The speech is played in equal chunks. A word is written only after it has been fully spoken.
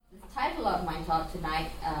title of my talk tonight,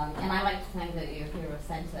 and I'd like to thank the Euro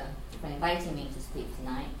Center for inviting me to speak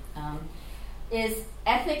tonight, is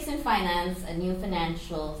Ethics in Finance, a New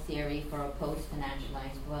Financial Theory for a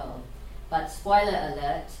Post-Financialized World. But spoiler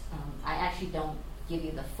alert, I actually don't give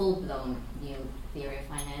you the full-blown new theory of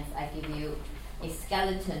finance. I give you a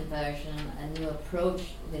skeleton version, a new approach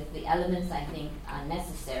with the elements I think are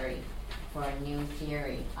necessary for a new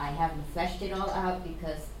theory. I haven't fleshed it all out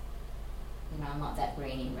because I'm not that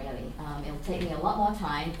brainy, really. It'll take me a lot more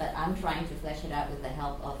time, but I'm trying to flesh it out with the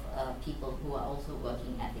help of people who are also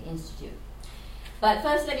working at the Institute. But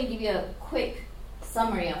first, let me give you a quick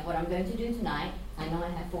summary of what I'm going to do tonight. I know I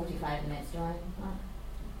have 45 minutes, do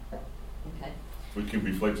I? Okay. We can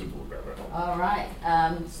be flexible about that. All right.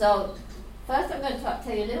 So first, I'm going to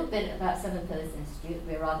tell you a little bit about Seven Pillars Institute.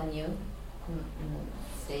 We're rather new in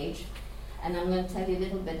the stage. And I'm going to tell you a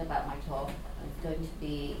little bit about my talk. It's going to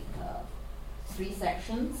be 3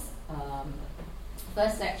 sections.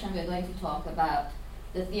 First section, we're going to talk about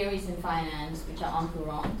the theories in finance which are en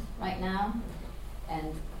courant right now,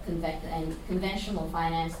 and conventional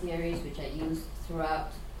finance theories which are used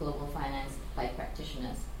throughout global finance by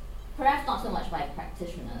practitioners. Perhaps not so much by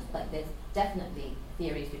practitioners, but there's definitely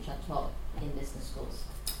theories which are taught in business schools.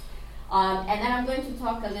 And then I'm going to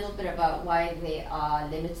talk a little bit about why they are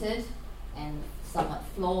limited and somewhat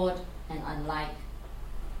flawed, and unlike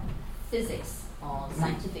physics or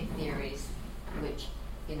scientific theories, which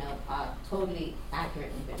are totally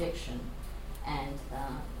accurate in prediction, and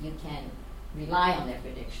you can rely on their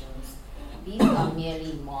predictions. These are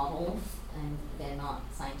merely models, and they're not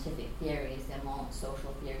scientific theories, they're more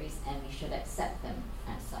social theories, and we should accept them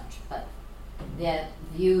as such. But they're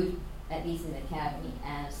viewed, at least in the academy,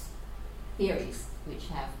 as theories which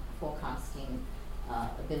have forecasting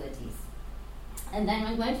abilities. And then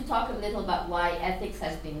I'm going to talk a little about why ethics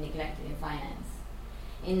has been neglected in finance.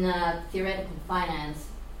 In theoretical finance,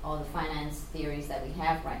 or the finance theories that we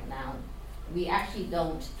have right now, we actually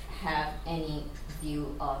don't have any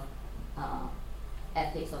view of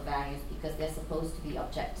ethics or values because they're supposed to be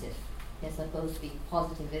objective. They're supposed to be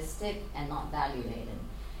positivistic and not value-laden.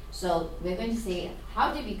 So we're going to say,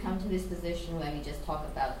 how did we come to this position where we just talk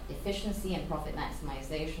about efficiency and profit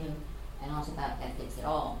maximization and not about ethics at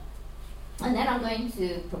all? And then I'm going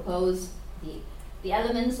to propose the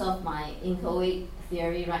elements of my inchoate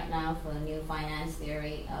theory right now for the new finance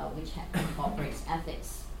theory, which incorporates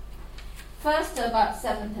ethics. First, about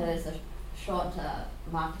 7 pillars, a short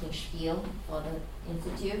marketing spiel for the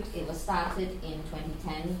Institute. It was started in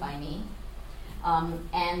 2010 by me.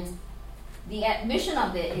 And the mission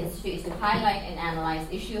of the Institute is to highlight and analyze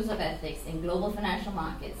issues of ethics in global financial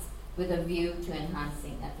markets with a view to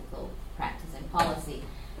enhancing ethical practice and policy.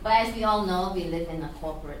 But as we all know, we live in a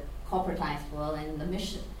corporatized world, and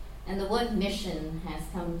the word mission has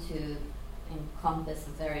come to encompass a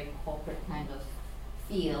very corporate kind of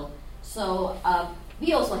feel. So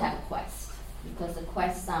we also have a quest, because the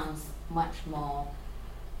quest sounds much more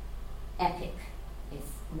epic.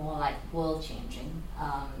 It's more like world-changing,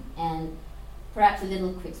 and perhaps a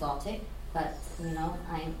little quixotic. But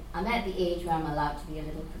I'm at the age where I'm allowed to be a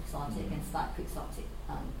little quixotic and start quixotic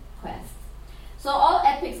quests. So all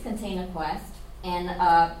epics contain a quest, and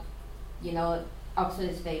Oxford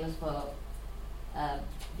is famous for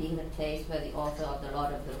being the place where the author of The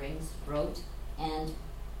Lord of the Rings wrote. And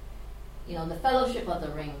the Fellowship of the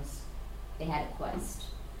Rings, they had a quest.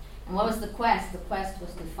 And what was the quest? The quest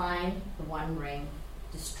was to find the One Ring,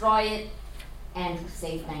 destroy it, and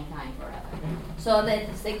save mankind forever. So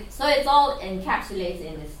it's all encapsulated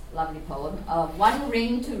in this lovely poem. One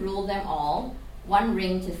ring to rule them all, one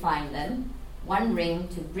ring to find them, one ring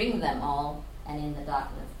to bring them all, and in the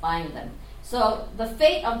darkness bind them. So the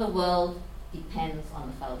fate of the world depends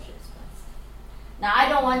on the Fellowship's quest. Now, I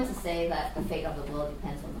don't want to say that the fate of the world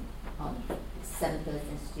depends on the Seven Pillars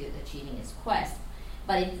Institute achieving its quest,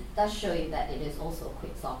 but it does show you that it is also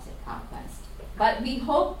quixotic, our quest. But we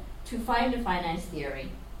hope to find a finance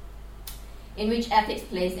theory in which ethics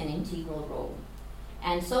plays an integral role.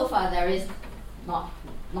 And so far, there is not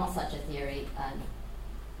such a theory.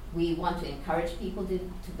 We want to encourage people to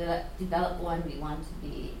develop one. We want to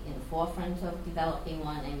be in the forefront of developing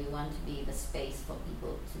one, and we want to be the space for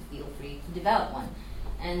people to feel free to develop one.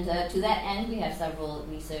 And to that end, we have several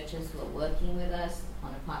researchers who are working with us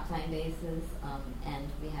on a part-time basis,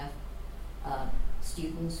 and we have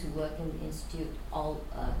students who work in the Institute, all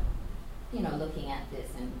looking at this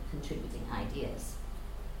and contributing ideas.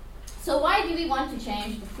 So why do we want to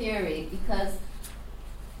change the theory? Because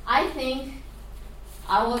I think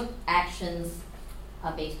our actions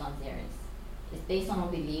are based on theories. It's based on our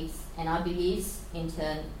beliefs, and our beliefs in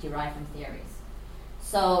turn derive from theories.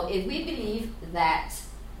 So if we believe that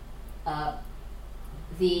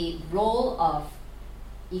the role of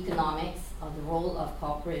economics, or the role of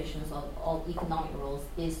corporations, or all economic roles,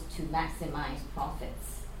 is to maximize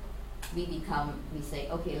profits, we say,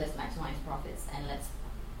 okay, let's maximize profits, and let's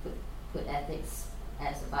put ethics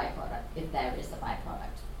as a byproduct, if there is a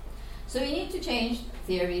byproduct. So we need to change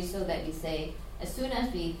theory so that we say, as soon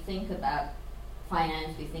as we think about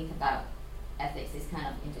finance, we think about ethics is kind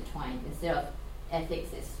of intertwined, instead of ethics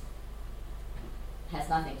has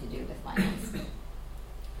nothing to do with finance.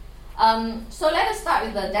 So let us start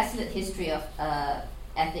with the desolate history of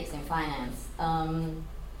ethics in finance.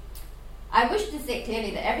 I wish to say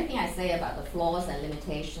clearly that everything I say about the flaws and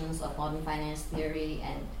limitations of modern finance theory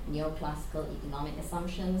and neoclassical economic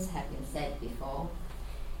assumptions have been said before.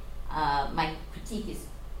 My critique is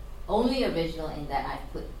only original in that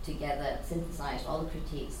I've synthesized all the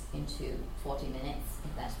critiques into 40 minutes,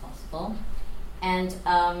 if that's possible. And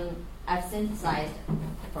I've synthesized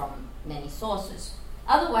from many sources.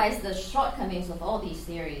 Otherwise, the shortcomings of all these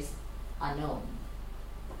theories are known.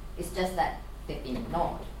 It's just that they've been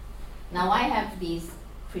ignored. Now, I have these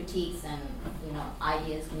critiques and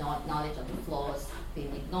ideas, knowledge of the flaws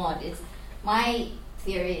being ignored. My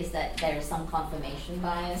theory is that there is some confirmation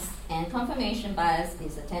bias, and confirmation bias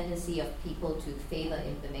is a tendency of people to favor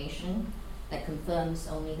information that confirms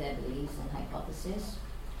only their beliefs and hypotheses.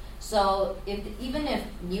 So even if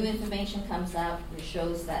new information comes out which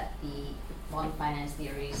shows that the modern finance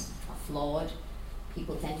theories are flawed,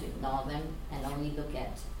 people tend to ignore them and only look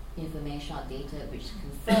at information or data which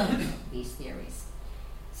confirms these theories.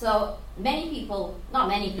 So many people, not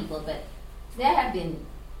many people, but there have been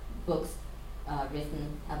books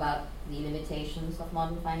written about the limitations of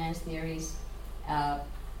modern finance theories.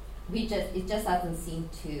 It just doesn't seem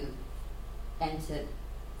to enter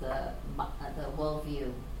the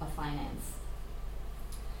worldview of finance.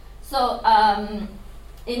 So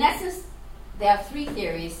in essence, there are three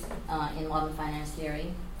theories in modern finance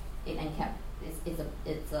theory.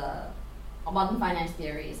 Modern finance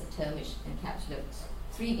theory is a term which encapsulates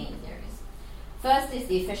three main theories. First is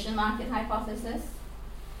the efficient market hypothesis.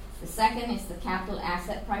 The second is the capital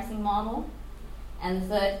asset pricing model. And the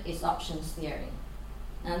third is options theory.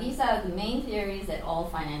 Now, these are the main theories that all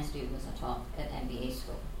finance students are taught at MBA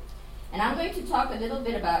school. And I'm going to talk a little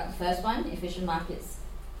bit about the first one, efficient markets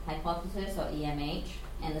hypothesis, or EMH,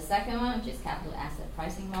 and the second one, which is capital asset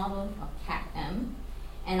pricing model, or CAPM.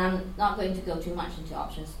 And I'm not going to go too much into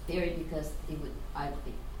options theory because I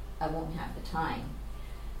won't have the time.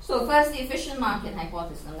 So first, the efficient market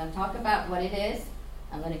hypothesis. I'm going to talk about what it is.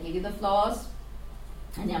 I'm going to give you the flaws,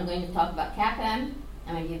 and then I'm going to talk about CAPM, and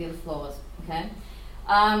I'm going to give you the flaws. Okay.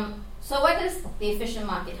 So what does the efficient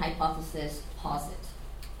market hypothesis posit?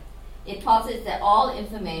 It posits that all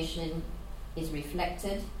information is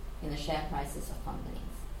reflected in the share prices of companies.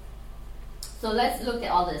 So let's look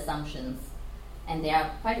at all the assumptions, and there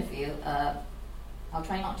are quite a few. I'll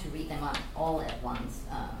try not to read them out all at once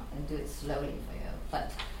and do it slowly for you.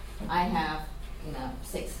 But I have,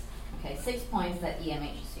 6 points that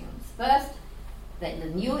EMH assumes. First, that the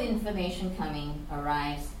new information coming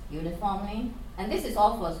arrives uniformly, and this is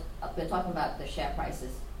all we're talking about the share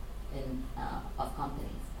prices of companies.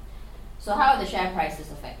 So how are the share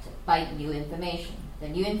prices affected? By new information. The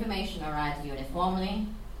new information arrives uniformly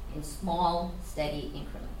in small, steady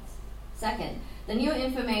increments. Second, the new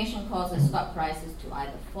information causes stock prices to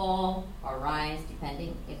either fall or rise,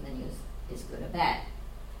 depending if the news is good or bad.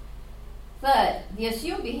 Third, the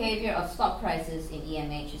assumed behavior of stock prices in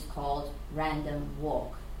EMH is called random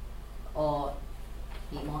walk, or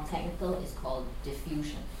to be more technical, is called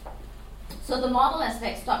diffusion. So the model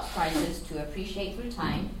expects stock prices to appreciate through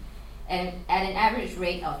time and at an average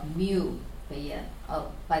rate of mu per year.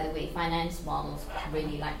 Oh, by the way, finance models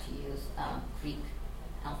really like to use Greek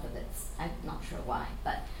alphabets. I'm not sure why,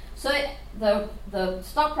 but so the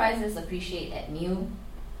stock prices appreciate at mu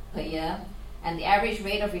per year, and the average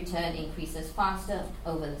rate of return increases faster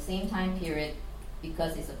over the same time period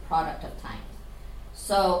because it's a product of time.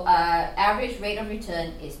 So average rate of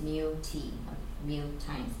return is mu t, or mu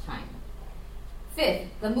times time. Fifth,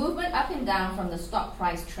 the movement up and down from the stock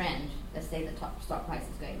price trend, let's say the stock price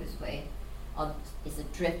is going this way, or is a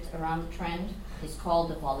drift around the trend, is called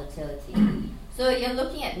the volatility. So you're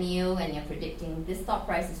looking at mu and you're predicting this stock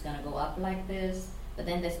price is going to go up like this, but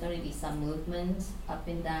then there's going to be some movement up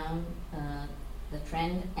and down the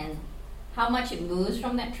trend, and how much it moves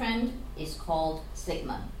from that trend is called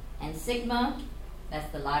sigma. And sigma,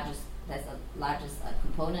 that's the largest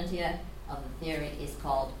component here of the theory, is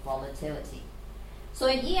called volatility. So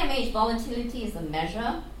in EMH, volatility is a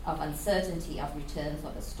measure of uncertainty of returns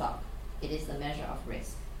of a stock. It is the measure of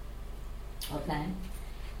risk. Okay?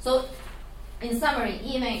 So, in summary,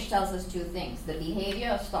 EMH tells us two things. The behavior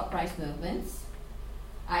of stock price movements,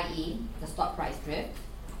 i.e. the stock price drift,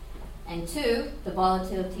 and two, the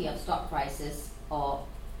volatility of stock prices, or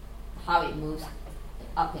how it moves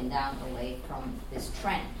up and down away from this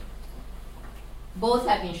trend. Both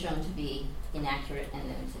have been shown to be inaccurate and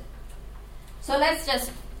limited. So let's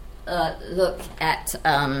just look at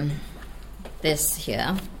this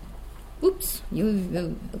here. Oops,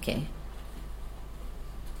 okay.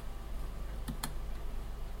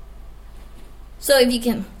 So if you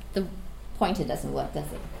can, the pointer doesn't work,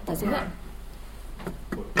 does it? Does it work?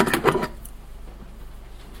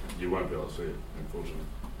 You won't be able to see it, unfortunately.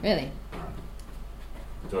 Really? No.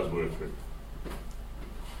 It does work through.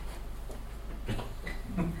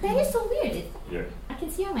 That is so weird. Yeah. I can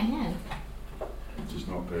see on my hand. It's just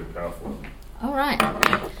not very powerful. All right.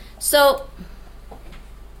 So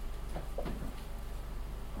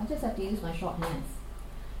I just have to use my short hands.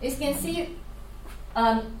 As you can see,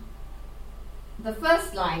 the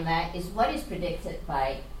first line there is what is predicted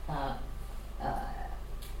by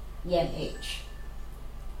EMH.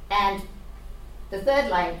 And the third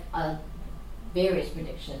line are various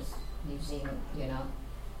predictions using,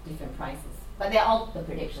 different prices. But they're all the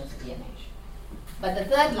predictions of EMH. But the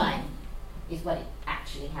third line is what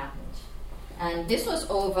actually happened. And this was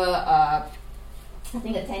over, I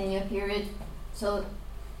think, a 10-year period. So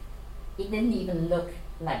it didn't even look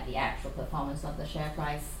like the actual performance of the share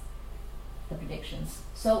price, the predictions.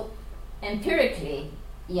 So empirically,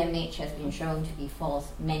 EMH has been shown to be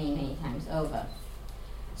false many, many times over.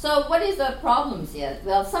 So what is the problems here?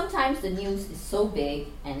 Well, sometimes the news is so big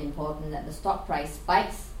and important that the stock price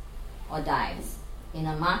spikes or dives. In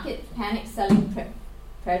a market panic selling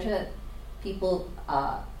pressure, people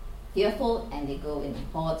are fearful and they go in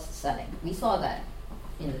hordes selling. We saw that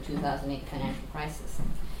in the 2008 financial crisis.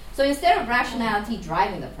 So instead of rationality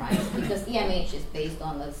driving the price, because EMH is based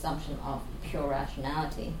on the assumption of pure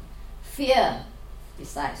rationality, fear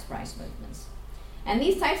decides price movements. And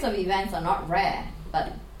these types of events are not rare,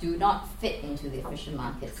 but do not fit into the efficient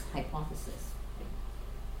markets hypothesis.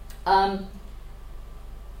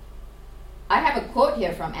 I have a quote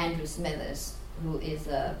here from Andrew Smithers, who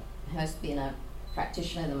has been a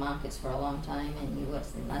practitioner in the markets for a long time, and he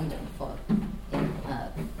works in London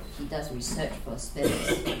he does research for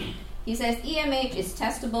Smithers. He says, EMH is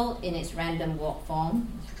testable in its random walk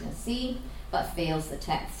form, as you can see, but fails the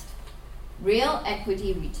test. Real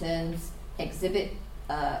equity returns exhibit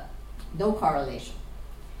no correlation.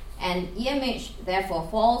 And EMH therefore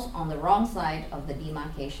falls on the wrong side of the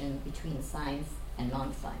demarcation between science and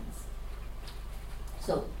non-science.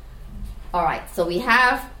 So, all right, so we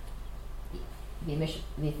have the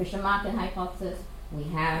efficient market hypothesis, we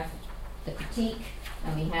have the critique,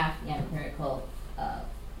 and we have the empirical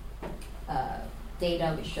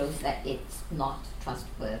data which shows that it's not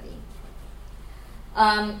trustworthy.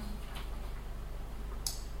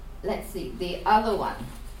 Let's see, the other one.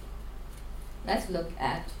 Let's look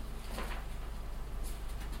at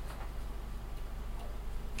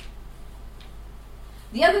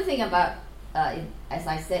the other thing about, as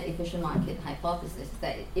I said, efficient market hypothesis, is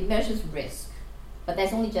that it measures risk. But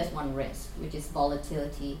there's only just one risk, which is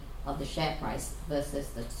volatility of the share price versus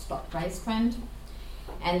the stock price trend.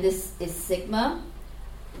 And this is sigma.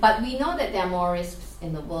 But we know that there are more risks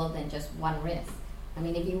in the world than just one risk. I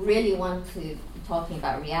mean, if you really want to be talking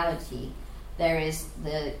about reality, there is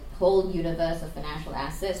the whole universe of financial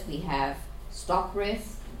assets. We have stock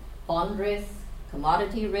risk, bond risk,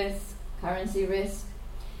 commodity risk, currency risk.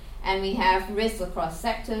 And we have risks across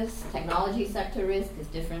sectors. Technology sector risk is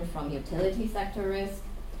different from utility sector risk.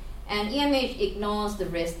 And EMH ignores the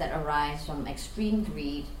risks that arise from extreme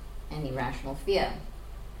greed and irrational fear.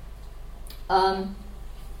 The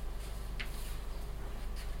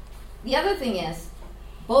other thing is,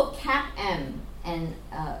 both CAPM and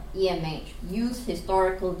EMH use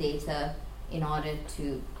historical data in order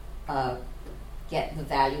to get the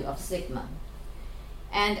value of sigma.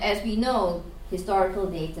 And as we know, historical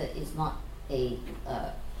data is not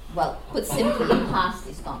put simply, past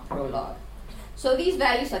is not prologue. So these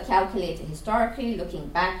values are calculated historically, looking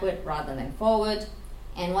backward rather than forward.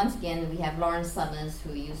 And once again, we have Lawrence Summers,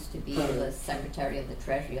 who used to be the Secretary of the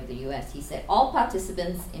Treasury of the US. He said, all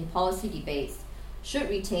participants in policy debates should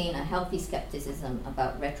retain a healthy skepticism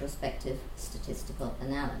about retrospective statistical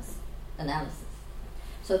analysis.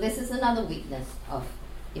 So this is another weakness of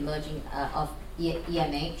emerging of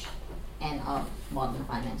EMH and of modern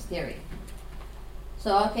finance theory.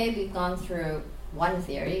 So we've gone through one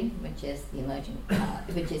theory, which is the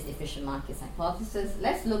efficient markets hypothesis.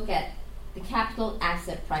 Let's look at the capital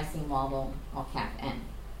asset pricing model, or CAPM.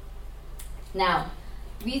 Now,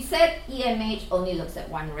 we said EMH only looks at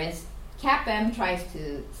one risk. CAPM tries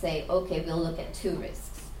to say, okay, we'll look at two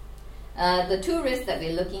risks. The two risks that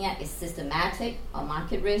we're looking at is systematic or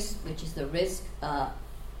market risk, which is the risk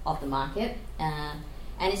of the market, and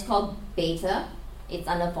it's called beta. It's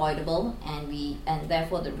unavoidable, and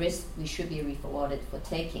therefore the risk we should be rewarded for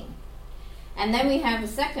taking. And then we have the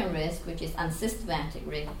second risk, which is unsystematic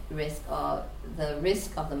risk, or the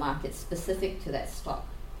risk of the market specific to that stock.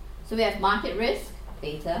 So we have market risk,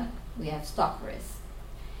 beta, we have stock risk.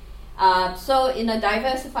 So in a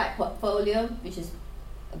diversified portfolio, which is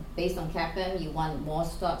based on CAPM, you want more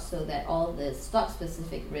stocks so that all the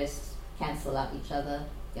stock-specific risks cancel out each other.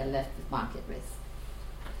 You're left with market risk.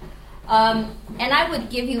 And I would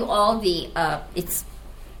give you all the, let's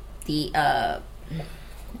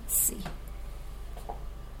see.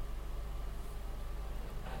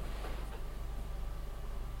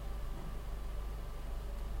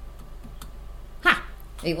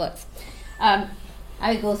 It works. I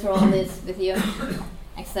would go through all this with you,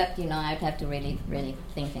 except, I'd have to really, really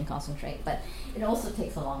think and concentrate. But it also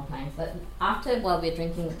takes a long time. But after, while we're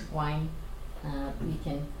drinking wine, we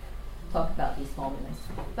can talk about these formulas.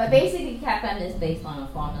 But basically, CAPM is based on a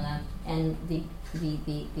formula, and the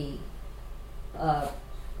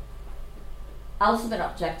ultimate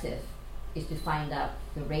objective is to find out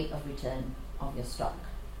the rate of return of your stock.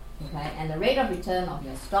 Okay, and the rate of return of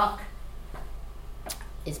your stock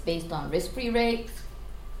is based on risk-free rate,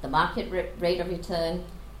 the market rate of return,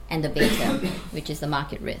 and the beta, which is the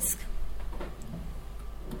market risk.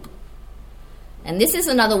 And this is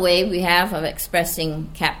another way we have of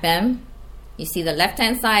expressing CAPM. You see the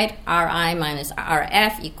left-hand side, Ri minus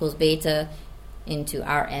Rf equals beta into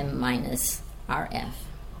Rm minus Rf.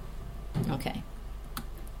 Okay.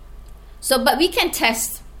 So, but we can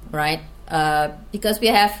test, right? Because we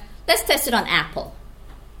have, let's test it on Apple,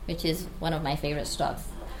 which is one of my favorite stocks.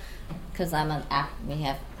 Because I'm an app, we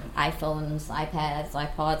have iPhones, iPads,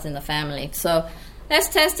 iPods in the family. So let's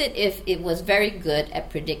test it if it was very good at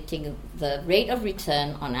predicting the rate of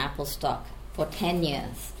return on Apple stock for 10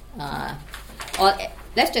 years. Or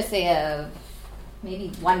let's just say maybe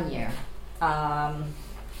 1 year.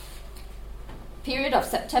 Period of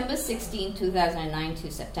September 16, 2009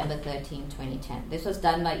 to September 13, 2010. This was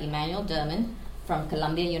done by Emmanuel Derman from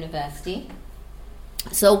Columbia University.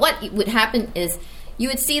 So what would happen is you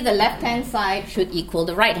would see the left-hand side should equal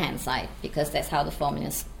the right-hand side, because that's how the formula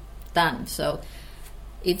is done. So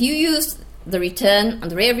if you use the return,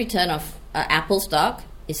 the rate of return of Apple stock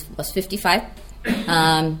was 55.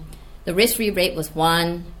 The risk-free rate was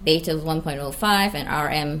 1, beta was 1.05, and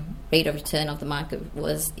RM, rate of return of the market,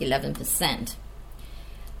 was 11%.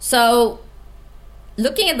 So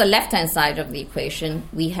looking at the left-hand side of the equation,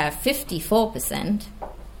 we have 54%.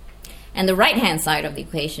 And the right-hand side of the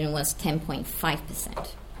equation was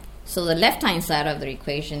 10.5%. So the left-hand side of the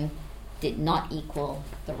equation did not equal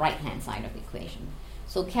the right-hand side of the equation.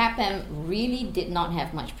 So CAPM really did not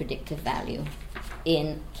have much predictive value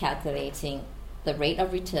in calculating the rate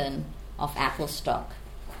of return of Apple stock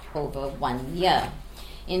over 1 year.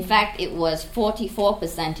 In fact, it was 44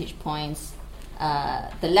 percentage points.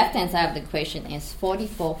 The left-hand side of the equation is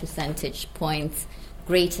 44 percentage points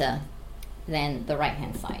greater than the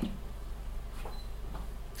right-hand side.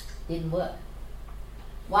 Didn't work.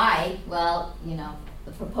 Why? Well,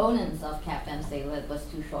 the proponents of CAPM say it was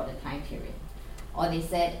too short a time period. Or they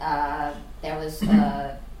said there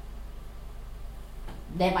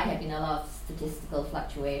might have been a lot of statistical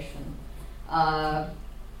fluctuation.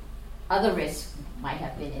 Other risks might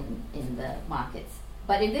have been in the markets.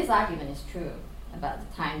 But if this argument is true about the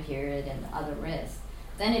time period and the other risks,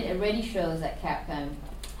 then it already shows that CAPM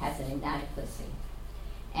has an inadequacy.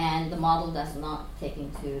 And the model does not take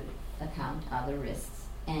into account other risks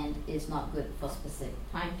and is not good for specific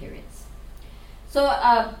time periods. So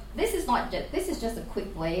this is just a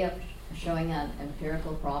quick way of showing an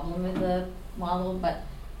empirical problem with the model, but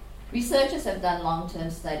researchers have done long-term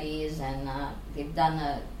studies, and they've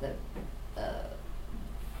done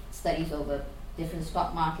studies over different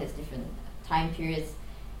stock markets, different time periods,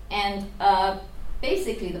 and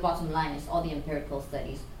basically the bottom line is all the empirical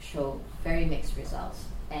studies show very mixed results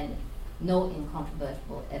and no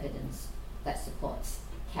incontrovertible evidence that supports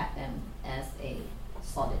CAPM as a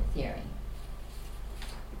solid theory.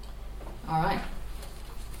 All right.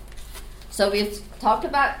 So we've talked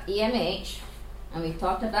about EMH, and we've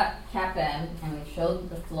talked about CAPM, and we've showed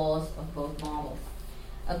the flaws of both models.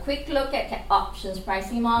 A quick look at options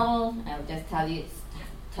pricing model. I'll just tell you, it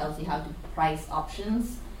tells you how to price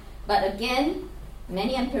options. But again,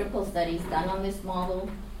 many empirical studies done on this model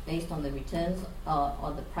based on the returns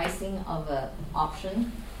or the pricing of an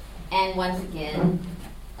option. And once again,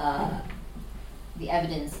 the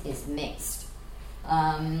evidence is mixed.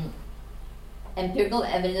 Empirical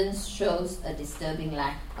evidence shows a disturbing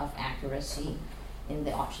lack of accuracy in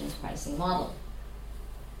the options pricing model.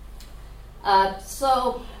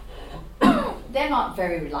 So they're not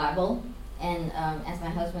very reliable. And as my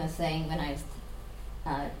husband was saying when I was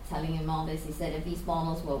telling him all this, he said if these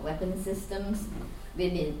models were weapon systems,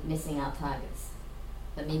 we'd be missing our targets.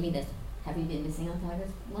 But maybe have we been missing our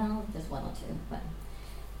targets? Well, just one or two.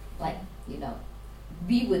 But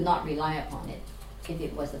we would not rely upon it if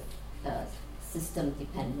it was a system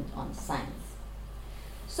dependent on science.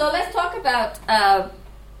 So let's talk about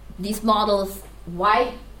these models.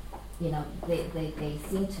 Why, they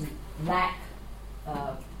seem to lack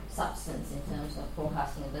substance in terms of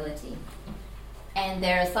forecasting ability, and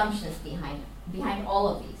their assumptions behind all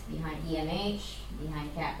of these, behind EMH,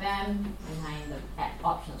 behind CAPM, behind the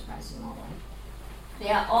options pricing model. They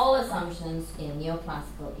are all assumptions in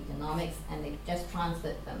neoclassical economics, and they just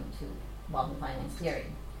transferred them to modern finance theory.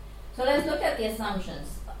 So let's look at the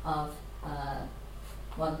assumptions of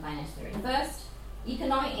modern finance theory. First,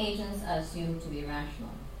 economic agents are assumed to be rational.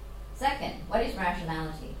 Second, what is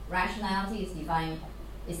rationality? Rationality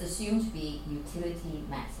is assumed to be utility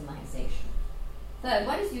maximization. Third,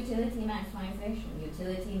 what is utility maximization?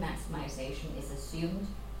 Utility maximization is assumed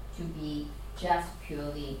to be just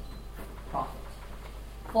purely profit.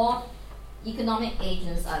 Fourth, economic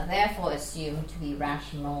agents are therefore assumed to be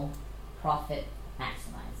rational profit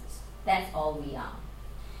maximizers. That's all we are.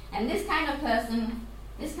 And this kind of person,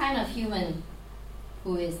 this kind of human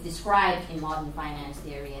who is described in modern finance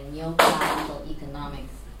theory and neoclassical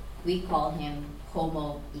economics, we call him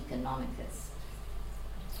Homo economicus.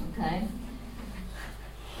 Okay?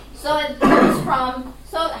 So it goes from,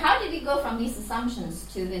 so how did we go from these assumptions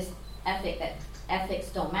to this ethic that ethics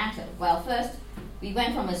don't matter? Well, first, we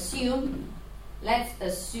went from let's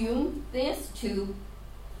assume this, to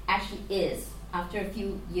actually is. After a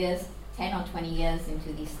few years, 10 or 20 years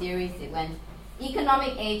into these theories, it went,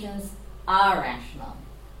 economic agents are rational.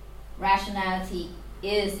 Rationality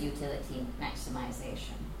is utility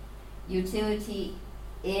maximization. Utility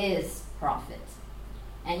is profit.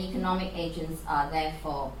 And economic agents are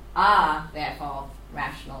therefore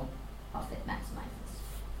rational profit maximizers.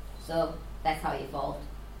 So that's how it evolved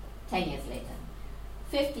 10 years later.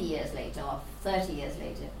 50 years later, or 30 years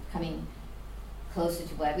later, coming closer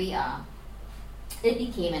to where we are, it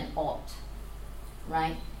became an ought,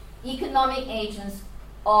 right? Economic agents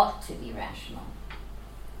ought to be rational.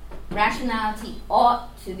 Rationality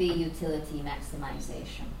ought to be utility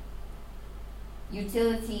maximization.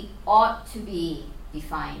 Utility ought to be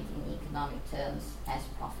defined in economic terms as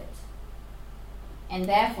profit. And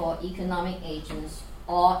therefore, economic agents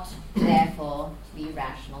ought, therefore, to be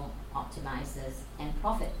rational optimizers and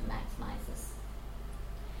profit maximizers.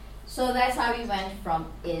 So that's how we went from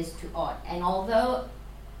is to ought. And although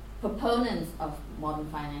proponents of modern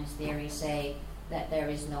finance theory say that there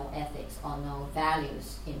is no ethics or no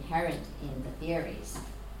values inherent in the theories,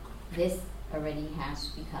 this already has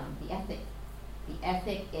become the ethic. The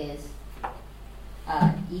ethic is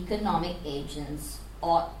economic agents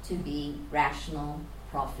ought to be rational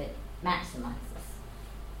profit maximizers.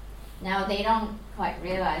 Now, they don't quite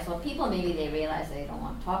realize, or people maybe they realize they don't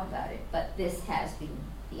want to talk about it, but this has been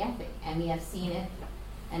the ethic, and we have seen it,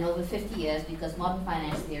 and over 50 years, because modern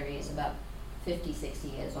finance theory is about 50, 60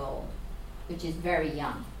 years old, which is very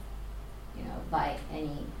young, by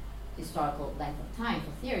any historical length of time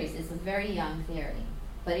for theories. It's a very young theory,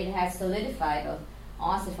 but it has solidified or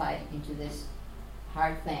ossified into this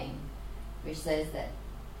hard thing, which says that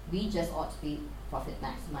we just ought to be profit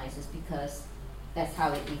maximizers because that's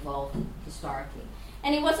how it evolved historically.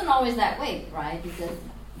 And it wasn't always that way, right? Because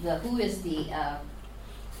who is the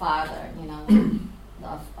father,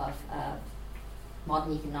 of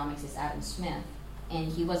modern economics is Adam Smith,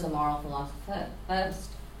 and he was a moral philosopher first.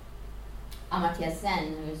 Amartya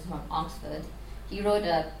Sen, who is from Oxford, he wrote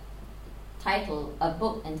a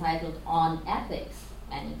book entitled On Ethics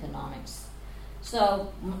and Economics.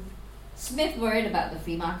 So Smith worried about the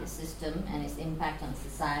free market system and its impact on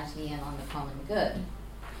society and on the common good.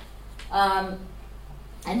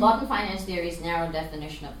 And modern finance theory's narrow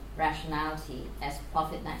definition of rationality as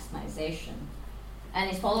profit maximization,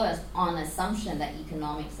 and is followed on assumption that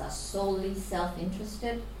economics are solely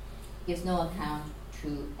self-interested, gives no account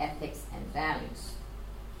to ethics and values.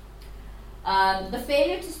 The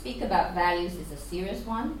failure to speak about values is a serious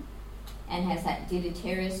one and has had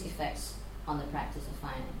deleterious effects on the practice of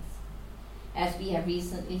finance, as we have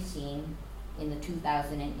recently seen in the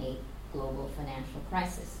 2008 global financial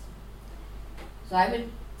crisis. So I would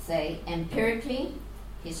say empirically,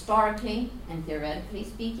 historically, and theoretically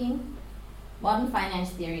speaking, modern finance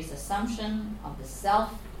theory's assumption of the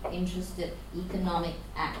self-interested economic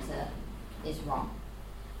actor is wrong,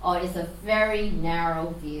 or is a very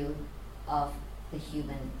narrow view of the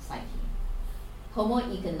human psyche. Homo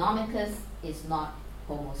economicus is not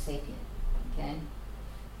Homo sapien, okay?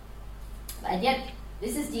 And yet,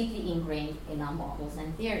 this is deeply ingrained in our models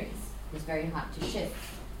and theories. It's very hard to shift.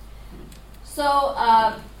 So,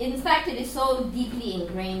 in fact, it is so deeply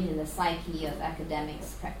ingrained in the psyche of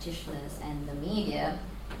academics, practitioners, and the media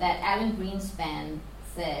that Alan Greenspan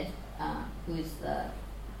said, who is the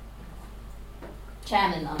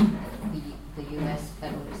chairman of the U.S.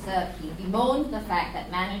 Federal Reserve, he bemoaned the fact that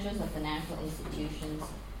managers of financial institutions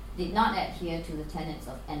did not adhere to the tenets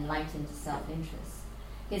of enlightened self-interest.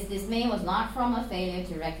 His dismay was not from a failure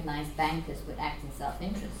to recognize bankers would act in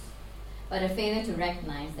self-interest, but a failure to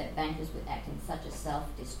recognize that bankers would act in such a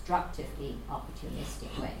self-destructively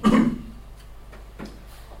opportunistic way.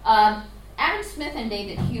 Adam Smith and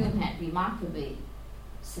David Hume had remarkably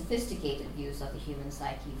sophisticated views of the human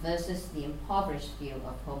psyche versus the impoverished view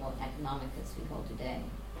of Homo economicus we hold today.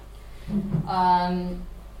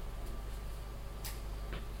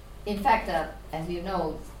 In fact, as you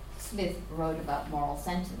know, Smith wrote about moral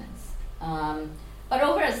sentiments. But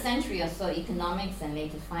over a century or so, economics and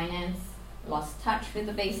later finance lost touch with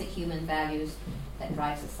the basic human values that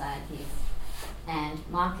drive societies and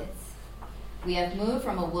markets. We have moved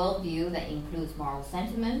from a worldview that includes moral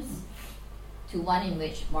sentiments to one in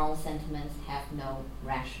which moral sentiments have no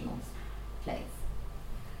rational place.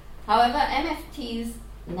 However, MFT's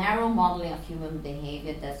narrow modeling of human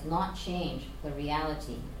behavior does not change the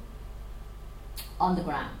reality on the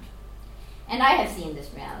ground. And I have seen this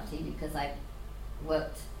reality because I've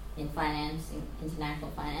worked in finance, in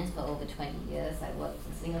international finance, for over 20 years. I worked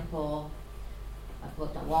in Singapore, I've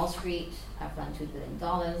worked on Wall Street, I've run $2 billion,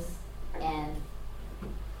 and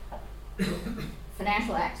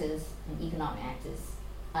financial actors and economic actors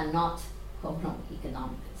are not Homo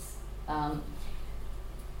economicus.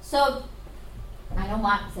 So I know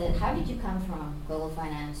Mark said, how did you come from global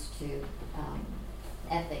finance to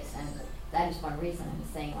ethics? And that is one reason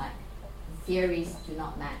I'm saying, like, theories do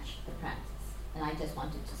not match the practice. And I just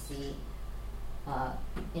wanted to see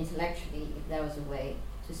intellectually if there was a way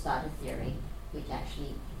to start a theory which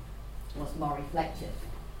actually was more reflective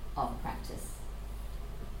of practice.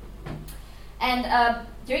 And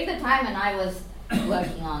during the time when I was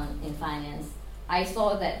working in finance, I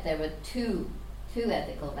saw that there were two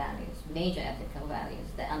ethical values, major ethical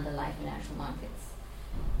values that underlie financial markets,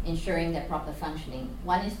 ensuring their proper functioning.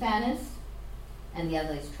 One is fairness, and the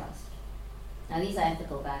other is trust. Now, these are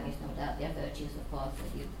ethical values, no doubt. They are virtues, of course,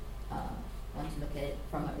 if you want to look at it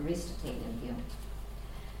from an Aristotelian view.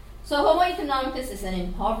 So Homo economicus is an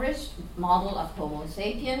impoverished model of Homo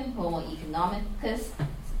sapien. Homo economicus'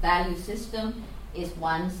 value system is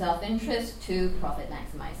one, self-interest, two, profit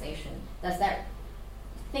maximization. Does that,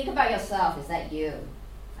 think about yourself, is that you?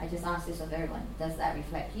 I just asked this of everyone. Does that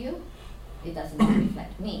reflect you? It does not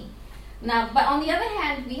reflect me. Now, but on the other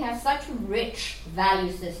hand, we have such rich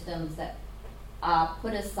value systems that are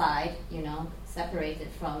put aside, separated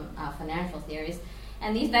from our financial theories.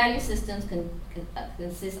 And these value systems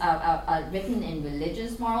are written in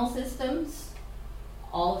religious moral systems,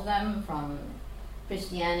 all of them, from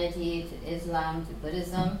Christianity to Islam to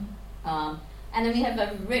Buddhism. And then we have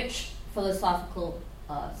a rich philosophical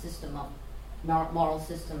system of moral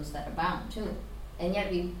systems that abound too. And yet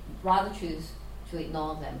we rather choose to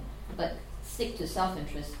ignore them, but stick to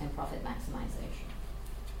self-interest and profit maximization.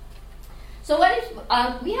 So what if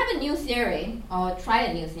we have a new theory, or try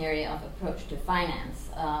a new theory of approach to finance?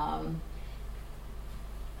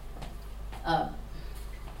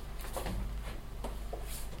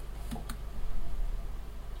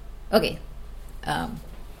 Okay,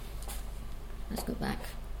 let's go back.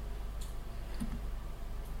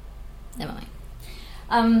 Never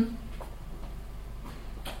mind.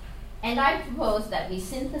 And I propose that we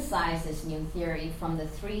synthesize this new theory from the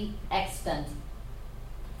three extant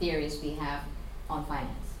theories we have on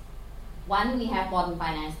finance. One, we have modern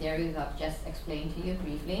finance theory, which I've just explained to you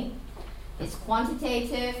briefly. It's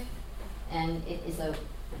quantitative, and it is a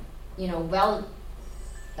well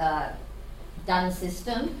done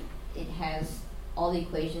system. It has all the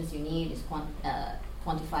equations you need. It's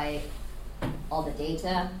quantify all the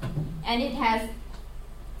data, and it has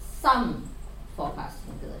some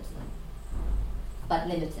forecasting ability, but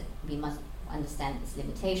limited. We must understand its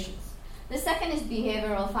limitations. The second is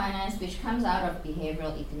behavioral finance, which comes out of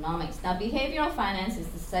behavioral economics. Now, behavioral finance is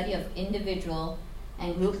the study of individual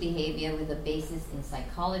and group behavior with a basis in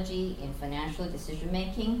psychology, in financial decision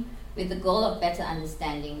making, with the goal of better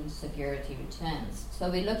understanding security returns. So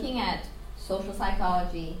we're looking at social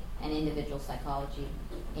psychology and individual psychology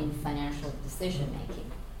in financial decision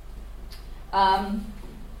making.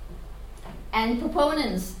 And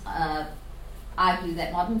proponents argue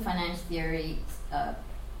that modern finance theory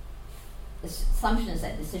assumptions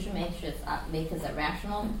that decision makers are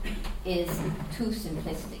rational is too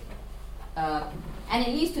simplistic. And it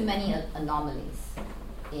leads to many anomalies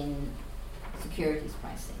in securities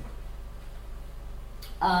pricing.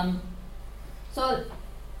 So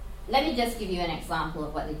let me just give you an example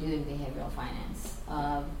of what they do in behavioral finance.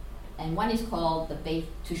 And one is called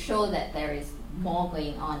to show that there is more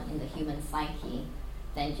going on in the human psyche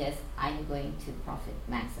than just I'm going to profit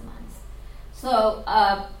maximize. So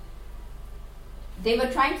they were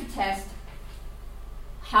trying to test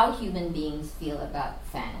how human beings feel about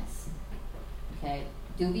fairness. Okay,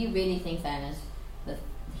 do we really think fairness, the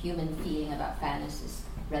human feeling about fairness, is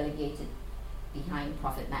relegated behind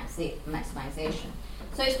profit maximization?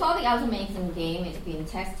 So it's called the ultimatum game. It's been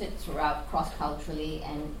tested throughout cross-culturally,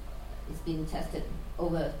 and it's been tested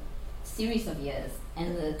over a series of years,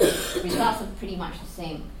 and the results are pretty much the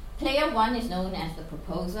same. Player one is known as the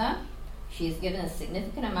proposer. She is given a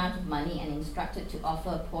significant amount of money and instructed to offer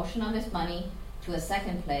a portion of this money to a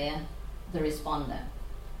second player, the responder.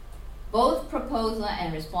 Both proposer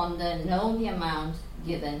and responder know the amount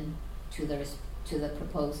given to the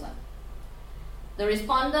proposer. The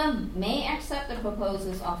responder may accept the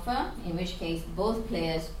proposer's offer, in which case both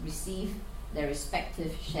players receive their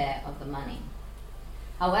respective share of the money.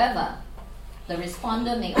 However, the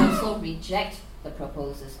responder may also reject the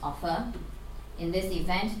proposer's offer. In this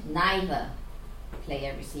event, neither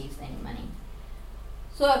player receives any money.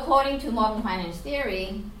 So according to modern finance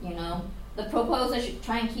theory, the proposer should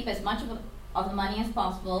try and keep as much of the money as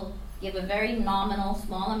possible, give a very nominal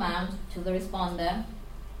small amount to the responder,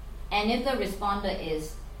 and if the responder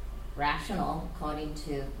is rational, according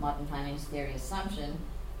to modern finance theory assumption,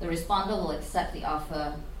 the responder will accept the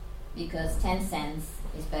offer because 10 cents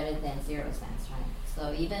is better than 0 cents, right?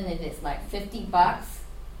 So even if it's like $50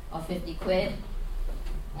 or 50 quid,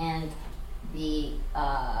 and the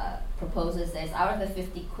proposer says, out of the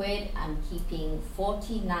 50 quid, I'm keeping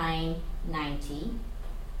 49.90,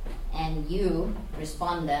 and you,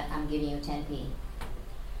 responder, I'm giving you 10p.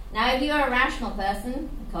 Now, if you're a rational person,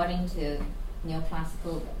 according to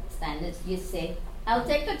neoclassical standards, you say, I'll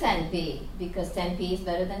take the 10p because 10p is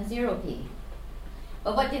better than 0p.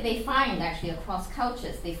 But what did they find actually across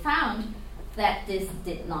cultures? They found that this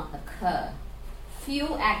did not occur.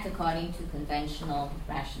 Few act according to conventional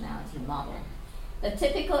rationality model. The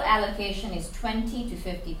typical allocation is 20 to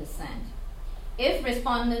 50%. If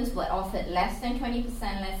respondents were offered less than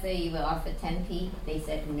 20%, let's say you were offered 10p, they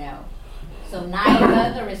said no. So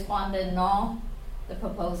neither the responder nor the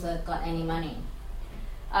proposer got any money.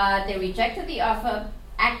 They rejected the offer,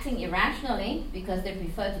 acting irrationally because they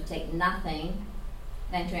prefer to take nothing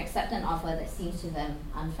than to accept an offer that seems to them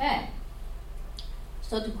unfair.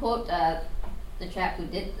 So to quote the chap who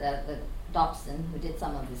did, the Dobson, who did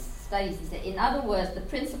some of his studies, he said, in other words, the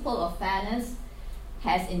principle of fairness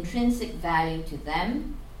has intrinsic value to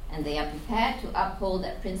them, and they are prepared to uphold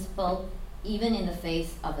that principle even in the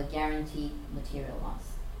face of a guaranteed material loss.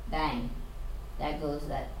 Bang. There goes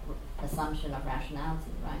that assumption of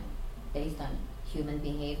rationality, right? Based on human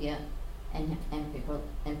behavior and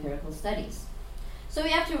empirical studies. So we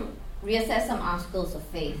have to reassess some articles of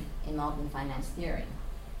faith in modern finance theory.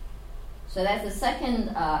 So that's the second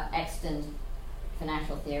extant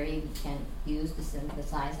financial theory we can use to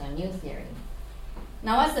synthesize our new theory.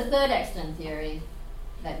 Now, what's the third extant theory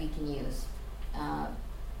that we can use?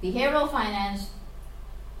 Behavioral finance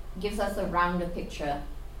gives us a rounder picture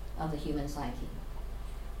of the human psyche.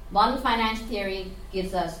 Modern finance theory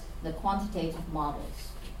gives us the quantitative models.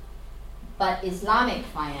 But Islamic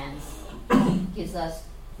finance gives us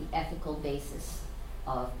the ethical basis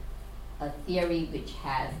of a theory which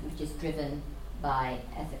is driven by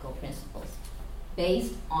ethical principles,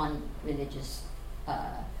 based on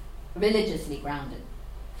religiously grounded.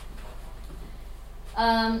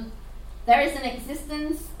 There is an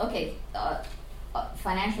existence,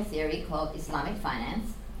 financial theory called Islamic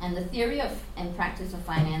finance, and the theory of and practice of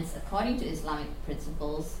finance according to Islamic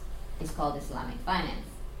principles is called Islamic finance.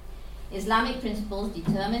 Islamic principles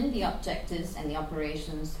determine the objectives and the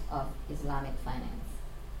operations of Islamic finance.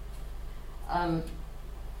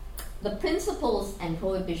 The principles and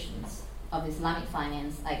prohibitions of Islamic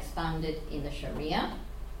finance are expounded in the Sharia,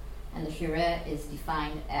 and the Sharia is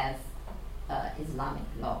defined as Islamic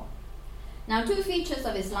law. Now, two features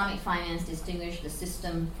of Islamic finance distinguish the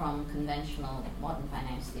system from conventional modern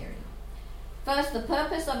finance theory. First, the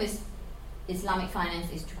purpose of Islamic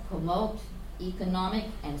finance is to promote economic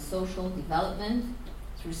and social development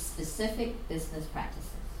through specific business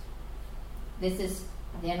practices.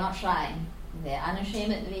 They're not shy. They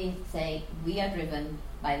unashamedly say, we are driven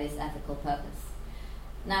by this ethical purpose.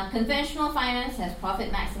 Now, conventional finance has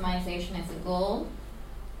profit maximization as a goal,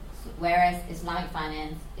 whereas Islamic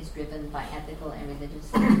finance is driven by ethical and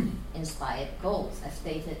religiously inspired goals, as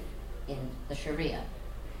stated in the Sharia.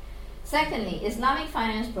 Secondly, Islamic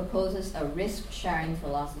finance proposes a risk-sharing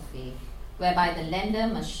philosophy whereby the lender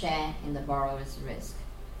must share in the borrower's risk.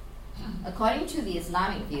 According to the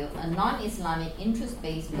Islamic view, a non-Islamic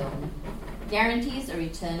interest-based loan guarantees a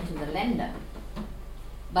return to the lender,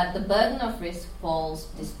 but the burden of risk falls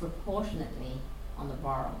disproportionately on the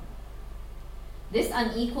borrower. This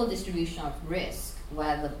unequal distribution of risk,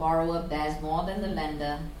 where the borrower bears more than the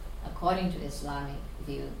lender, according to Islamic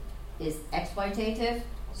view, is exploitative,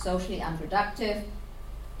 socially unproductive,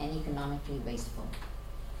 and economically wasteful.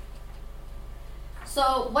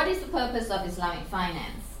 So, what is the purpose of Islamic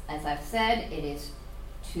finance? As I've said, it is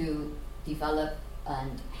to develop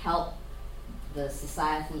and help the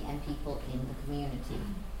society and people in the community.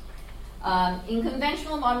 In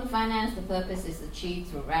conventional modern finance, the purpose is achieved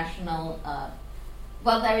through rational,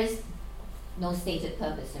 there is no stated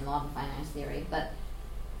purpose in modern finance theory, but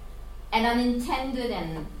an unintended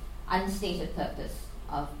and unstated purpose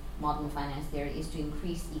of modern finance theory is to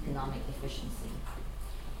increase economic efficiency.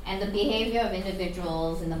 And the behavior of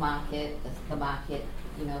individuals in the market,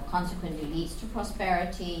 consequently leads to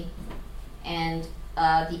prosperity, and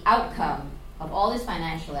the outcome of all this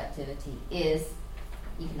financial activity is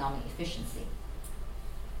economic efficiency.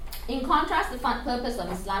 In contrast, the purpose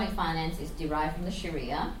of Islamic finance is derived from the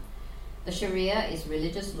Sharia. The Sharia is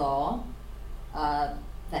religious law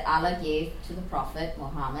that Allah gave to the Prophet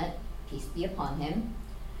Muhammad, peace be upon him.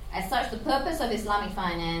 As such, the purpose of Islamic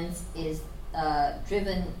finance is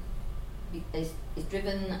driven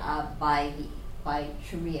by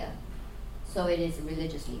Sharia, so it is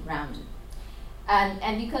religiously grounded.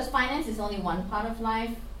 And because finance is only one part of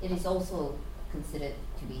life, it is also considered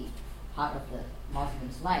to be part of the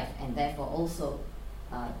Muslim's life, and therefore also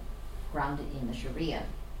grounded in the Sharia.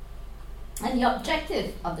 And the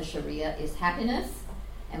objective of the Sharia is happiness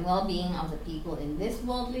and well-being of the people in this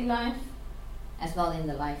worldly life, as well in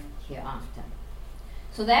the life hereafter.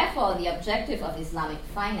 So therefore, the objective of Islamic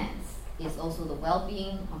finance is also the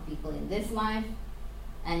well-being of people in this life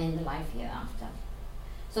and in the life hereafter.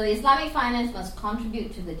 So Islamic finance must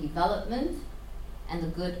contribute to the development and the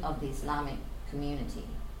good of the Islamic community.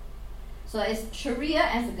 So as Sharia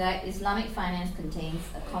as a guide, Islamic finance contains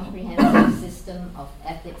a comprehensive system of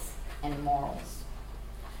ethics and morals.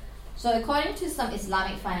 So according to some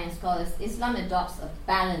Islamic finance scholars, Islam adopts a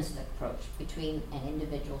balanced approach between an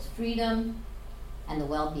individual's freedom and the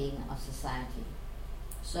well-being of society.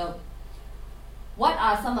 So what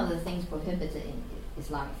are some of the things prohibited in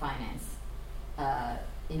Islamic finance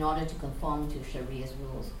in order to conform to Sharia's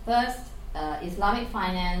rules? First, Islamic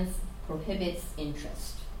finance prohibits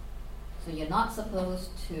interest. So you're not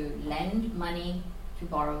supposed to lend money to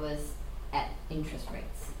borrowers at interest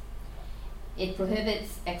rates. It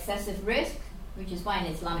prohibits excessive risk, which is why in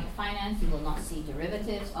Islamic finance you will not see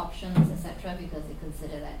derivatives, options, etc., because they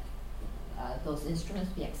consider that those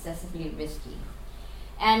instruments be excessively risky.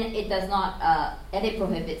 And it does not, and it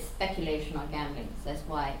prohibits speculation or gambling. So that's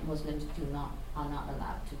why Muslims are not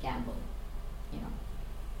allowed to gamble,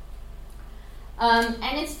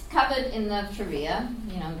 and it's covered in the Sharia.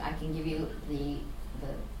 I can give you the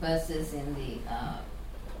verses in the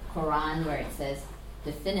Quran where it says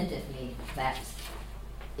definitively that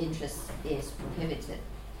interest is prohibited.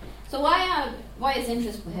 So why is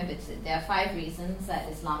interest prohibited? There are 5 reasons that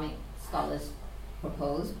Islamic scholars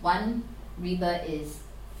propose. One, riba is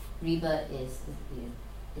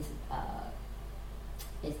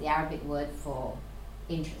the Arabic word for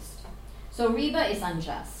interest. So riba is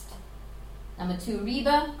unjust. Number 2,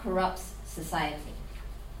 riba corrupts society.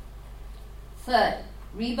 Third,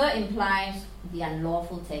 riba implies the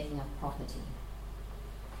unlawful taking of property.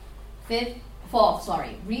 Fourth,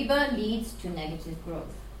 riba leads to negative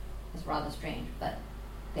growth. It's rather strange, but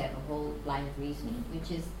they have a whole line of reasoning,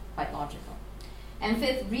 which is quite logical. And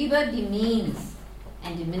 5th, riba demeans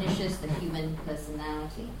and diminishes the human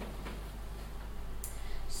personality.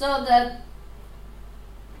 So the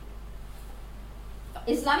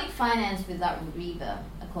Islamic finance without riba,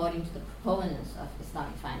 according to the proponents of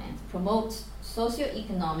Islamic finance, promotes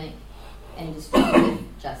socio-economic and distributive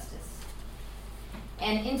justice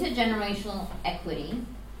and intergenerational equity.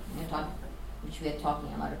 which we are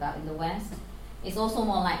talking a lot about in the West, is also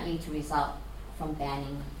more likely to result from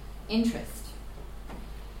banning interest.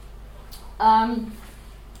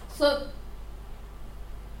 So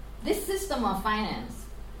this system of finance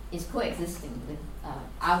is coexisting with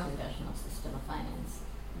our conventional system of finance.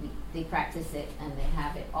 They practice it and they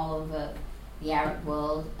have it all over the Arab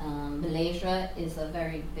world. Malaysia is a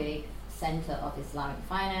very big center of Islamic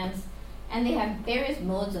finance, and they have various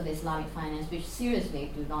modes of Islamic finance which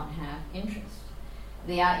seriously do not have interest.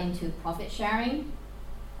 They are into profit sharing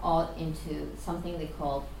or into something they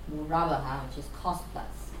call murabaha, which is cost plus.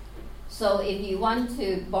 So if you want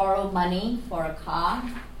to borrow money for a car,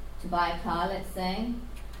 to buy a car, let's say,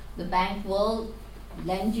 the bank will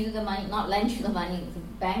lend you the money, not lend you the money, the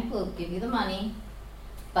bank will give you the money,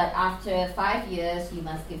 but after 5 years, you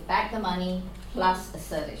must give back the money plus a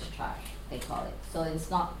service charge, they call it. So it's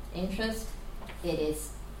not interest, it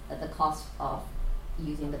is the cost of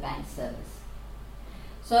using the bank service.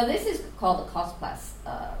 So this is called the cost plus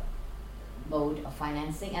mode of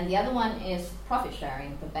financing, and the other one is profit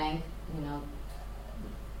sharing. The bank,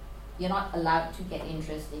 you're not allowed to get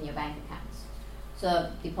interest in your bank accounts. So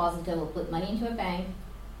a depositor will put money into a bank,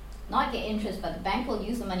 not get interest, but the bank will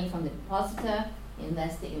use the money from the depositor,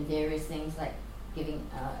 invest it in various things like giving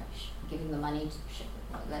the money to,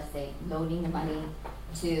 let's say, loaning the money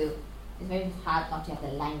to, it's very hard not to have the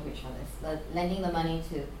language of this, but lending the money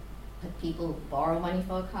to people who borrow money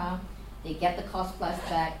for a car, they get the cost plus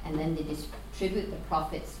back, and then they distribute the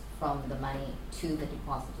profits from the money to the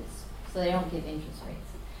depositors. So they don't give interest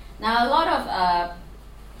rates. Now, a lot of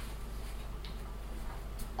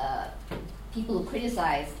people who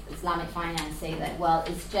criticize Islamic finance say that, well,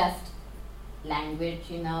 it's just language,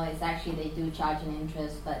 it's actually they do charge an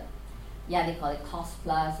interest, but yeah, they call it cost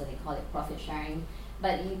plus or they call it profit sharing.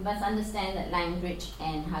 But you must understand that language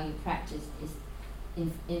and how you practice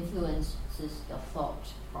influences your thought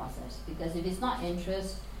process. Because if it's not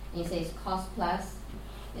interest, and you say it's cost plus,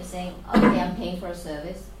 you're saying, okay, I'm paying for a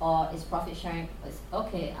service, or it's profit sharing, it's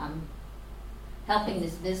okay, I'm helping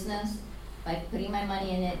this business by putting my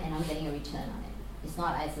money in it and I'm getting a return on it. It's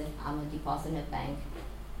not as if I'm a deposit in a bank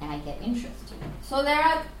and I get interest. So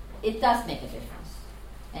it does make a difference,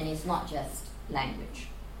 and it's not just language.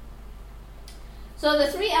 So the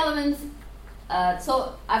three elements,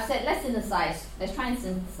 so I've said let's try and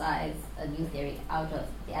synthesize a new theory out of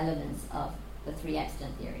the elements of the three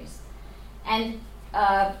extant theories. And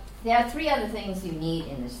there are three other things you need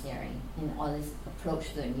in this theory, in all this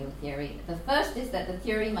approach to a new theory. The first is that the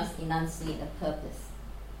theory must enunciate a purpose.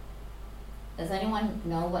 Does anyone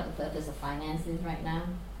know what the purpose of finance is right now?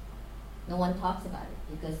 No one talks about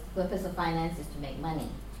it, because the purpose of finance is to make money,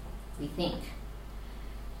 we think.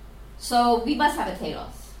 So we must have a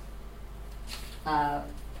telos.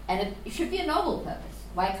 And it should be a noble purpose.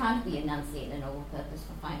 Why can't we enunciate a noble purpose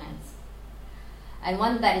for finance? And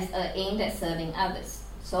one that is aimed at serving others.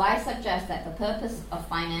 So I suggest that the purpose of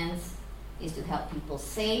finance is to help people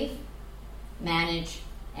save, manage,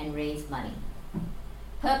 and raise money.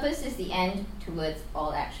 Purpose is the end towards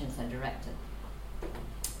all actions are directed.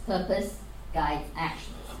 Purpose guides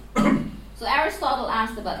actions. So Aristotle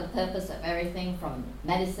asked about the purpose of everything from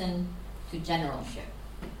medicine to generalship.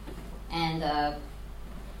 And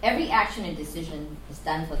every action and decision is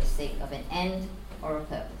done for the sake of an end or a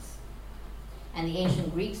purpose. And the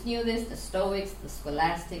ancient Greeks knew this, the Stoics, the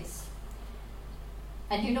Scholastics.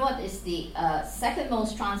 And you know what is the second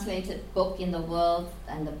most translated book in the world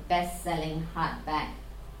and the best-selling hardback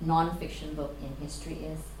non-fiction book in history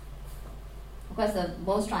is? Of course, the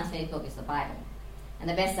most translated book is the Bible. And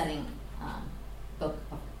the best-selling book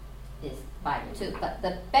is the Bible too. But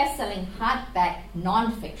the best-selling hardback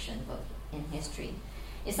non-fiction book in history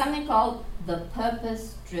is something called The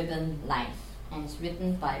Purpose-Driven Life. And it's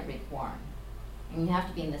written by Rick Warren. And you have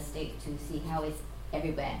to be in the States to see how it's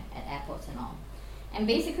everywhere at airports and all. And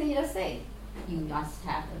basically he does say, you must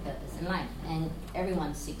have a purpose in life. And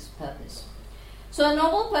everyone seeks purpose. So a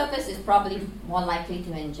noble purpose is probably more likely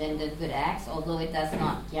to engender good acts, although it does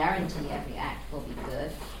not guarantee every act will be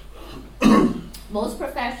good. Most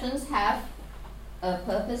professions have a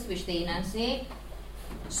purpose which they enunciate.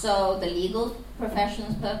 So the legal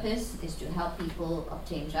profession's purpose is to help people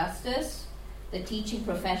obtain justice. The teaching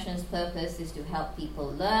profession's purpose is to help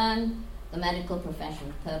people learn. The medical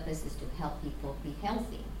profession's purpose is to help people be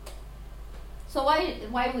healthy. So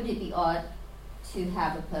why would it be odd to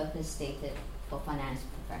have a purpose stated for finance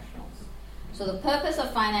professionals? So the purpose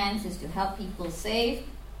of finance is to help people save,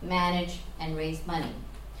 manage, and raise money.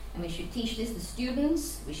 And we should teach this to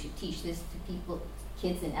students. We should teach this to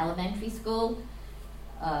kids in elementary school,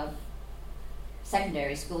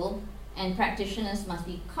 secondary school, and practitioners must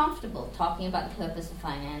be comfortable talking about the purpose of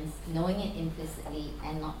finance, knowing it implicitly,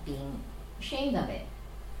 and not being ashamed of it.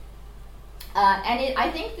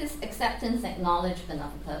 I think this acceptance, acknowledgement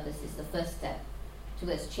of the purpose is the first step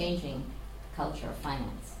towards changing the culture of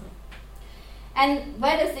finance. And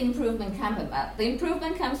where does the improvement come about? The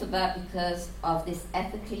improvement comes about because of this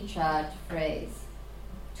ethically charged phrase,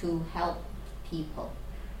 to help people.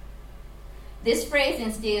 This phrase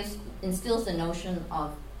instills the notion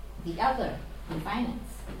of the other in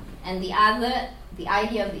finance. And the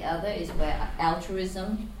idea of the other is where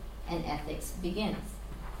altruism and ethics begins.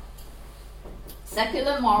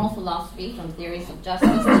 Secular moral philosophy, from theories of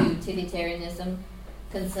justice to utilitarianism,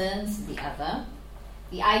 concerns the other.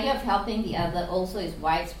 The idea of helping the other also is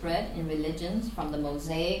widespread in religions, from the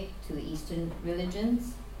Mosaic to the Eastern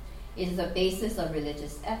religions. It is a basis of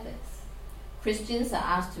religious ethics. Christians are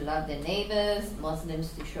asked to love their neighbors,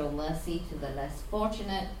 Muslims to show mercy to the less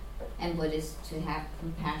fortunate, and Buddhists to have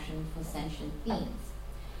compassion for sentient beings.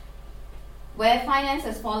 Where finance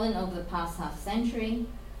has fallen over the past half-century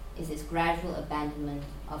is its gradual abandonment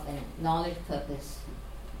of an acknowledged purpose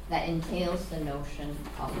that entails the notion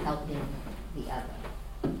of helping the other.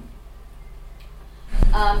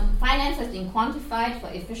 Finance has been quantified for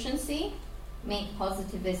efficiency, made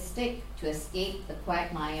positivistic to escape the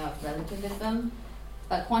quagmire of relativism,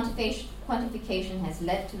 but quantification has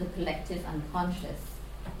led to the collective unconscious,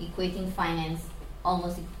 equating finance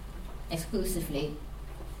almost exclusively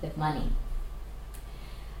with money.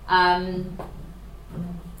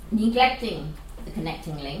 Neglecting the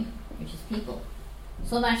connecting link, which is people.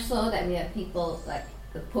 So much so that we have people like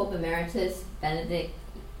the Pope Emeritus, Benedict,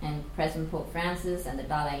 and present Pope Francis, and the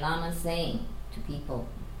Dalai Lama saying to people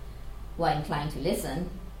who are inclined to listen,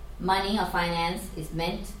 money or finance is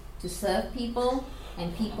meant to serve people,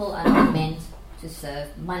 and people are not meant to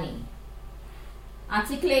serve money.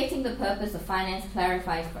 Articulating the purpose of finance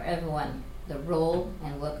clarifies for everyone the role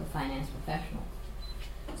and work of finance professionals.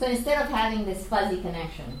 So instead of having this fuzzy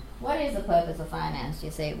connection, what is the purpose of finance? You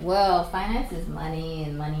say, well, finance is money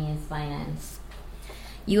and money is finance.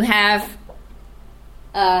 You have,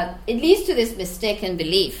 it leads to this mistaken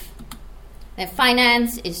belief that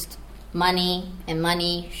finance is money and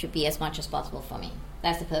money should be as much as possible for me.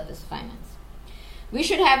 That's the purpose of finance. We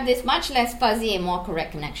should have this much less fuzzy and more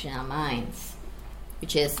correct connection in our minds,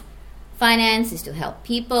 which is finance is to help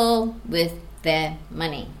people with their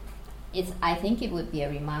money. I think it would be a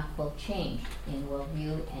remarkable change in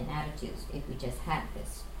worldview and attitudes if we just had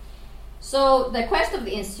this. So the quest of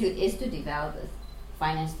the Institute is to develop a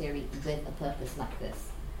finance theory with a purpose like this.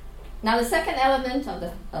 Now the second element of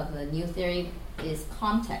the new theory is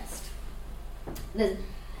context.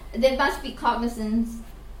 There must be cognizance,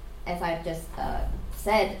 as I've just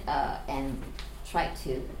said and tried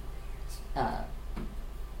to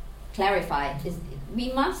clarify, is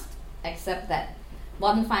we must accept that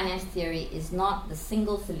modern finance theory is not the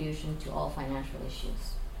single solution to all financial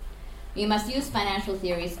issues. We must use financial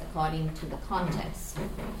theories according to the context.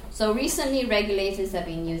 So recently, regulators have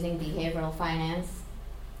been using behavioral finance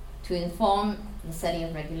to inform the setting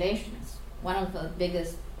of regulations. One of the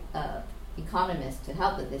biggest economists to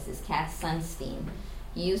help with this is Cass Sunstein.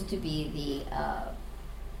 He used to be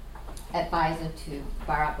the advisor to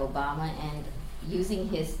Barack Obama, and using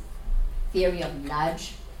his theory of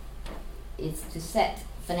nudge is to set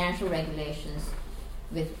financial regulations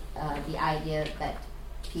with the idea that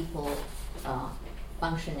people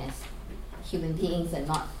function as human beings and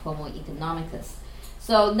not homo economicus.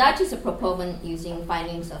 So nudge is a proponent using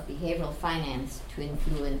findings of behavioral finance to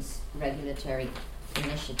influence regulatory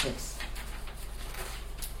initiatives.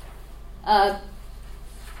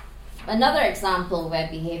 Another example where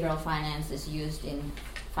behavioral finance is used in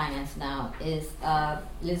finance now is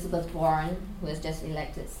Elizabeth Warren, who was just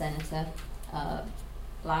elected senator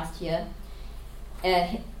last year,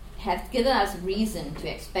 have given us reason to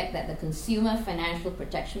expect that the Consumer Financial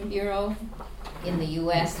Protection Bureau in the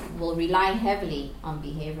US will rely heavily on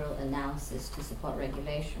behavioral analysis to support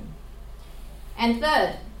regulation. And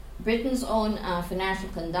third, Britain's own Financial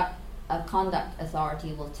Conduct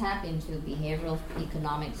Authority will tap into behavioral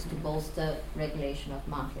economics to bolster regulation of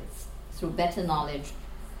markets through better knowledge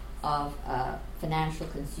of financial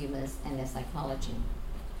consumers and their psychology.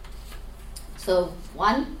 So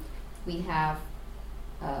 1, we have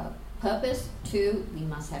purpose. 2, we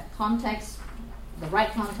must have context, the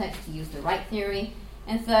right context to use the right theory.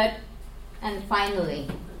 And third, and finally,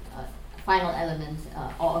 final element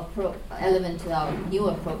element to our new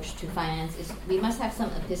approach to finance is we must have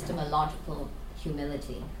some epistemological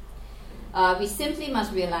humility. We simply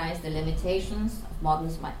must realize the limitations of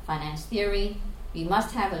modern finance theory. We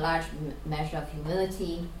must have a large measure of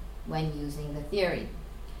humility when using the theory.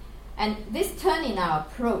 And this turn in our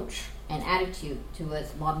approach and attitude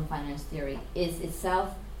towards modern finance theory is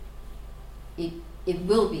itself, it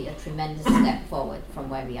will be a tremendous step forward from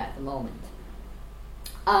where we are at the moment.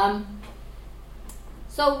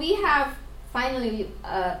 So we have finally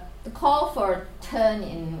the call for a turn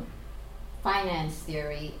in finance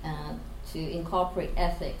theory to incorporate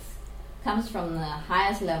ethics comes from the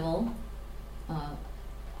highest level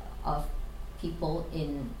of people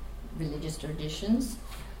in religious traditions,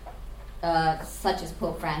 such as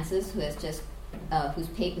Pope Francis, whose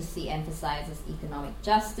papacy emphasizes economic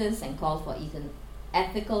justice and calls for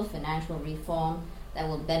ethical financial reform that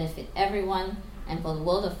will benefit everyone, and for the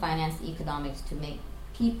world of finance economics to make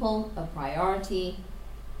people a priority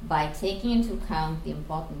by taking into account the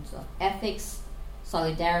importance of ethics,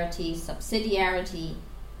 solidarity, subsidiarity,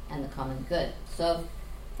 and the common good. So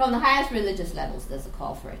from the highest religious levels, there's a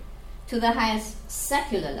call for it. To the highest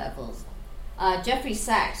secular levels, Jeffrey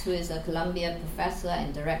Sachs, who is a Columbia professor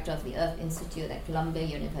and director of the Earth Institute at Columbia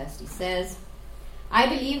University, says, "I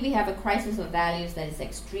believe we have a crisis of values that is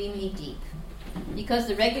extremely deep because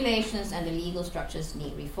the regulations and the legal structures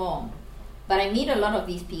need reform. But I meet a lot of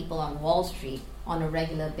these people on Wall Street on a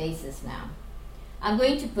regular basis now. I'm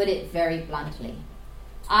going to put it very bluntly.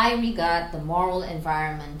 I regard the moral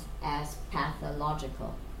environment as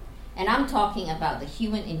pathological. And I'm talking about the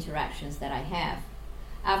human interactions that I have.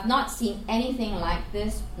 I've not seen anything like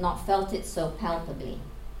this, not felt it so palpably.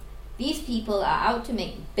 These people are out to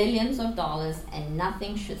make billions of dollars, and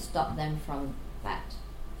nothing should stop them from that."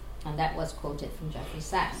 And that was quoted from Jeffrey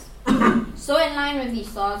Sachs. So in line with these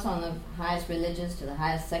thoughts on the highest religious to the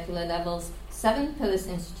highest secular levels, Seven Pillars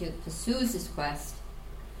Institute pursues this quest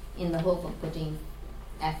in the hope of putting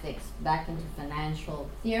ethics back into financial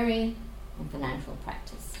theory and financial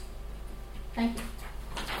practice. Thank you.